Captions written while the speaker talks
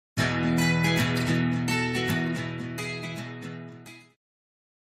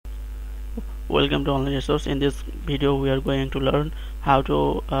Welcome to online resource. In this video we are going to learn how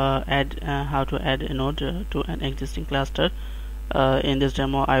to add a node to an existing cluster. In this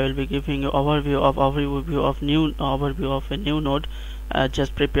demo I will be giving you overview of a new node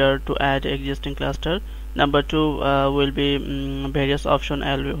just prepared to add existing cluster. Number two will be various options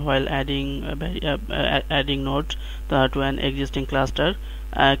while adding nodes to an existing cluster.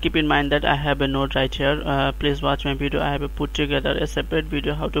 Keep in mind that I have a node right here. Please watch my video. I have put together a separate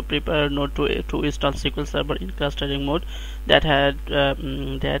video how to prepare a node to install SQL Server in clustering mode. That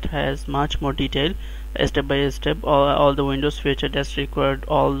has much more detail, step by step, all the Windows feature that's required,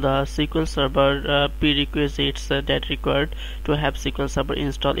 all the SQL Server prerequisites that required to have SQL Server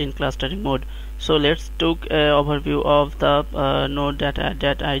installed in clustering mode. So let's take an overview of the node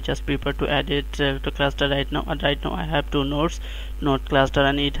that I just prepared to add it to cluster right now. Right now I have two nodes, node cluster,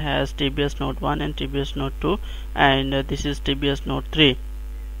 and it has TBS node 1 and TBS node 2, and this is TBS node 3.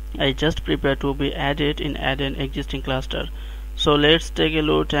 I just prepared to be added in an existing cluster. So let's take a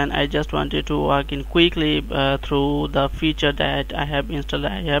look, and I just wanted to walk in quickly through the feature that I have installed.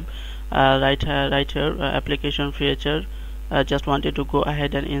 I have right here application feature. Just wanted to go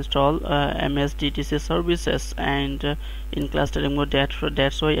ahead and install MSDTC services, and in clustering mode,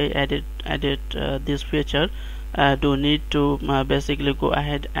 that's why I added this feature. Do need to basically go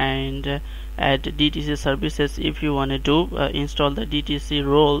ahead and add DTC services if you want to install the DTC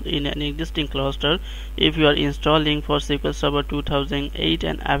role in an existing cluster. If you are installing for SQL Server 2008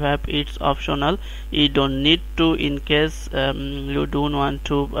 and ABAP, it's optional. You don't need to. In case you don't want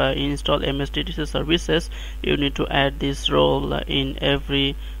to install MSDTC services, you need to add this role in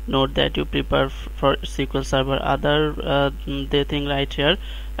every node that you prepare for SQL Server. Other the thing right here,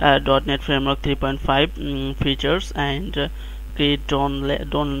 .NET Framework 3.5 features, and please don't let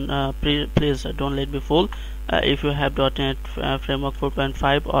be fooled. If you have .NET Framework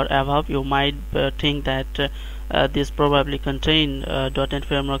 4.5 or above, you might think that this probably contain .NET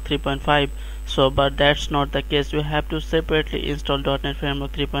Framework 3.5. So, but that's not the case. You have to separately install .NET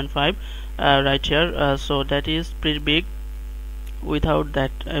Framework 3.5 right here. So that is pretty big. Without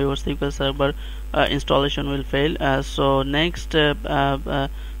that, your SQL Server installation will fail. So next,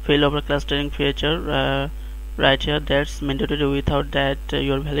 failover clustering feature right here, that's mandatory. Without that,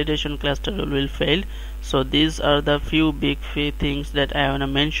 your validation cluster will fail. So these are the few big things that I want to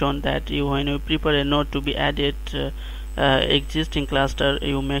mention, that when you prepare a node to be added existing cluster,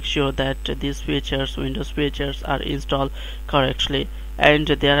 you make sure that these features, Windows features, are installed correctly. And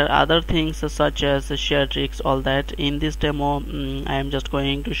there are other things such as share tricks, all that. In this demo I am just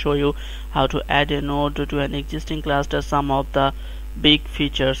going to show you how to add a node to an existing cluster. Some of the big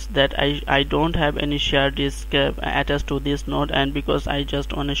features that I don't have any share disk attached to this node, and because I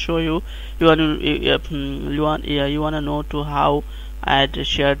just want to show you, you want to know to how add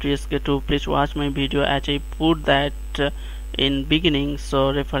share disk to, please watch my video as I put that in beginning,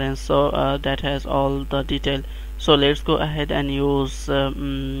 so reference, so that has all the detail. So let's go ahead and use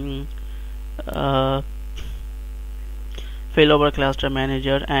failover cluster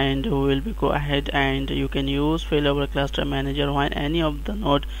manager, and we will go ahead, and you can use failover cluster manager when any of the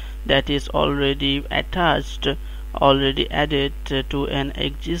node that is already attached, already added to an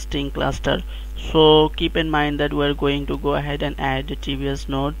existing cluster. So keep in mind that we're going to go ahead and add TBS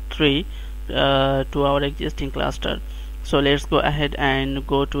node 3 to our existing cluster. So let's go ahead and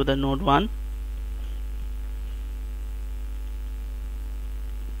go to the node 1.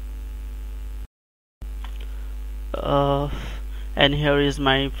 And here is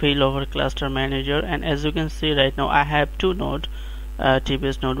my failover cluster manager, and as you can see right now I have two nodes,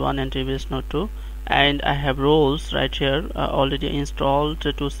 TBS node 1 and TBS node 2, and I have roles right here already installed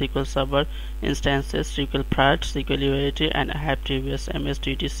to SQL Server instances, SQL Prat, SQL UAT, and I have TBS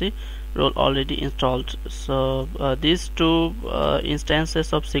MSDTC role already installed. So these two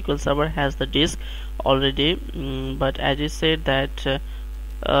instances of SQL Server has the disk already, but as I said that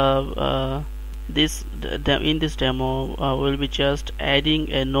in this demo we'll be just adding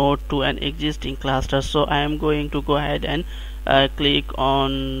a node to an existing cluster. So I am going to go ahead and click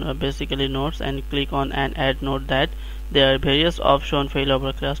on basically nodes, and click on and add node. That there are various options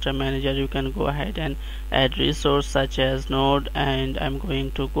failover cluster manager. You can go ahead and add resource such as node, and I'm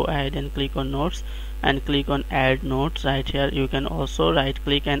going to go ahead and click on nodes and click on add nodes right here. You can also right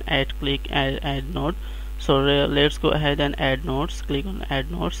click and add node. So let's go ahead and add nodes. Click on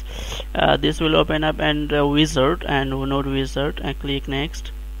add nodes. This will open up and wizard and node wizard, and click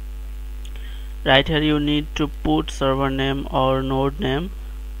next. Right here you need to put server name or node name.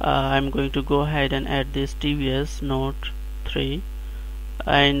 I'm going to go ahead and add this TBS node 3,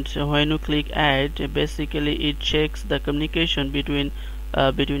 and when you click add, basically it checks the communication between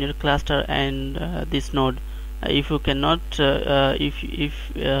between your cluster and this node. If you cannot if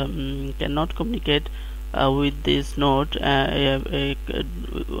cannot communicate with this node, node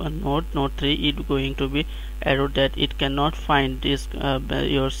 3, it going to be error that it cannot find this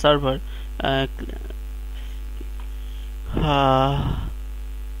your server. Uh,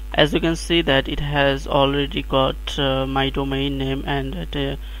 as you can see that it has already got my domain name, and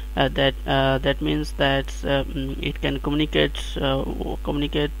that means that it can communicate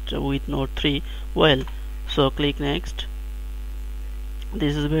with node 3 well. So click next.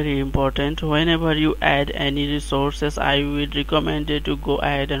 This is very important. Whenever you add any resources, I would recommend you to go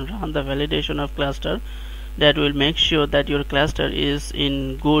ahead and run the validation of cluster. That will make sure that your cluster is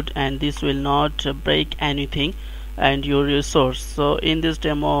in good and this will not break anything and your resource. So in this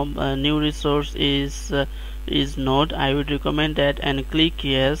demo, new resource is node. I would recommend that and click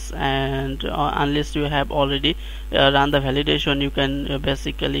yes, and unless you have already run the validation, you can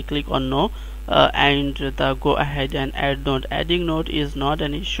basically click on no, and go ahead and add node. Adding node is not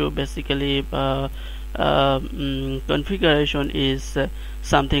an issue. Basically configuration is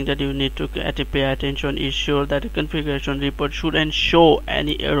something that you need to pay attention. Is sure that the configuration report shouldn't show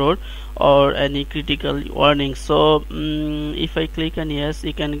any error or any critical warning. So if I click on yes,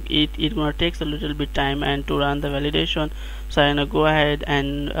 it gonna takes a little bit time and to run the validation. So I'm gonna go ahead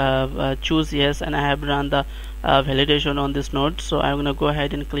and choose yes, and I have run the validation on this node. So I'm gonna go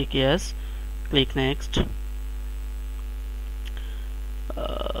ahead and click yes. Click next.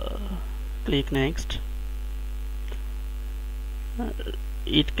 Click next.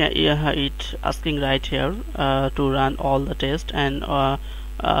 It asking right here to run all the tests, and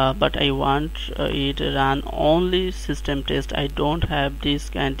but I want it run only system test. I don't have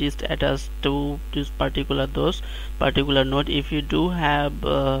disk and disk attached to this particular node. If you do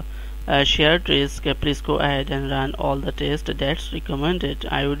have shared disk, please go ahead and run all the tests. That's recommended.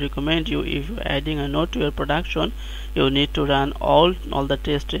 I would recommend you, if you're adding a node to your production, you need to run all the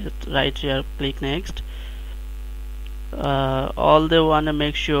tests right here. Click next. All they want to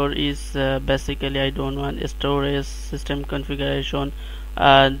make sure is basically I don't want storage, system configuration,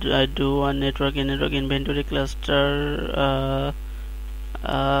 I do want network inventory cluster.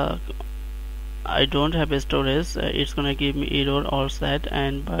 I don't have a storage. It's gonna give me error or set,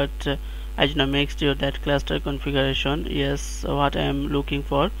 and but I just make sure that cluster configuration is what I am looking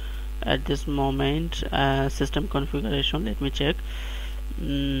for at this moment. System configuration, let me check.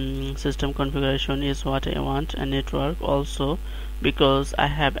 System configuration is what I want, and network also, because I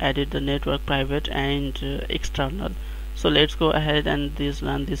have added the network private and external. So let's go ahead and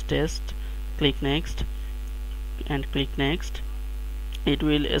run this test. Click next and click next. It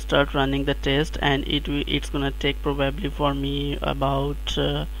will start running the test, and it's gonna take probably for me about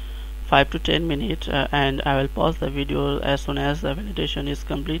 5 to 10 minutes, and I will pause the video. As soon as the validation is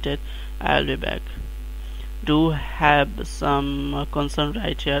completed, I'll be back. Do have some concern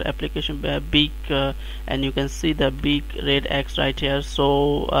right here. Application big, and you can see the big red X right here.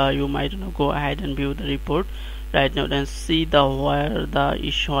 So you might go ahead and view the report right now and see where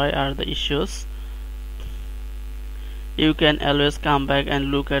are the issues. You can always come back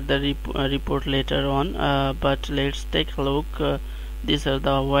and look at the report later on, but let's take a look. These are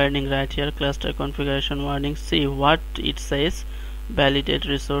the warning right here, cluster configuration warning. See what it says. Validate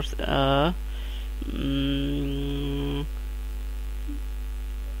resource.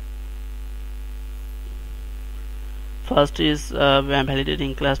 First is I'm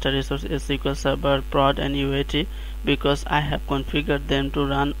validating cluster resource SQL Server, prod and UAT, because I have configured them to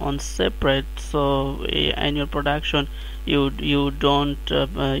run on separate. So in your production you don't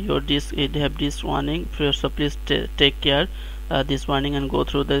your disk, it have this warning. So please take care this warning and go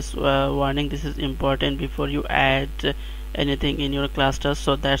through this warning. This is important before you add anything in your cluster.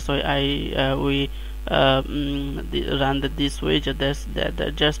 So that's why we run this way.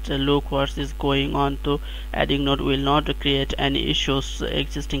 Just look what is going on. To adding node will not create any issues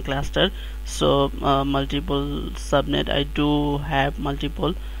existing cluster. So multiple subnet, I do have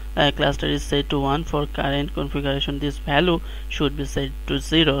multiple cluster is set to 1. For current configuration, this value should be set to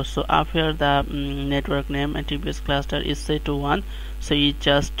 0. So after the network name and TBS cluster is set to 1, so it's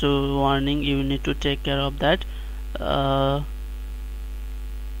just warning, you need to take care of that.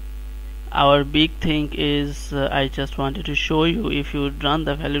 Our big thing is I just wanted to show you, if you run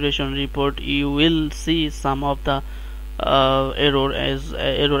the validation report, you will see some of the error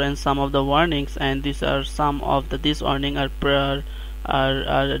and some of the warnings, and these are some of this warning are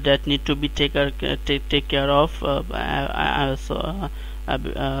that need to be take care of.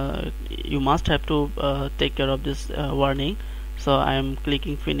 You must have to take care of this warning. So I am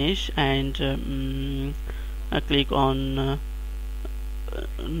clicking finish, and I click on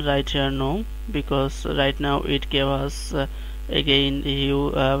right here no, because right now it gave us again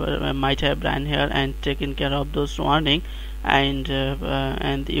you might have ran here and taken care of those warning, and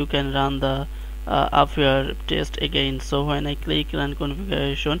you can run the upware test again. So when I click run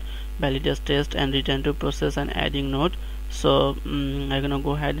configuration, validate test and return to process and adding node, so I'm gonna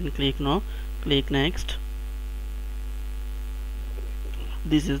go ahead and click no, click next.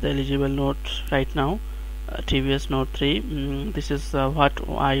 This is the eligible node right now, TVS node 3. This is what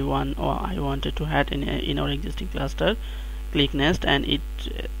I wanted to add in our existing cluster. Click next and it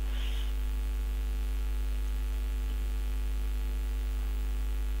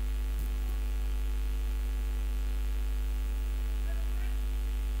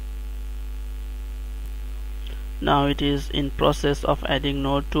now it is in process of adding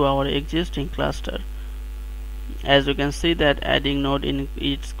node to our existing cluster. As you can see that adding node in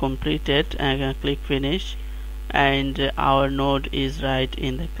it's completed, I can click finish, and our node is right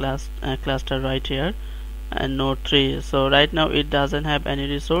in the cluster right here, and node 3. So right now it doesn't have any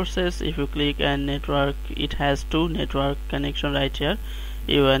resources. If you click and network, it has 2 network connection right here.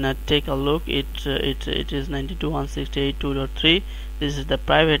 You wanna take a look, it is 92.168.2.3. this is the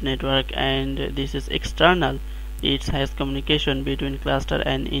private network, and this is external. It has communication between cluster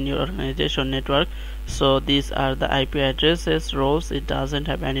and in your organization network. So these are the IP addresses. Roles, it doesn't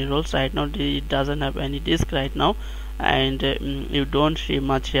have any roles right now, it doesn't have any disk right now, and you don't see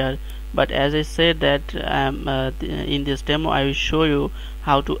much here. But as I said that in this demo I will show you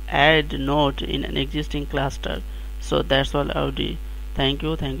how to add node in an existing cluster. So that's all I will do. Thank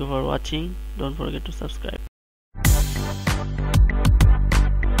you for watching. Don't forget to subscribe.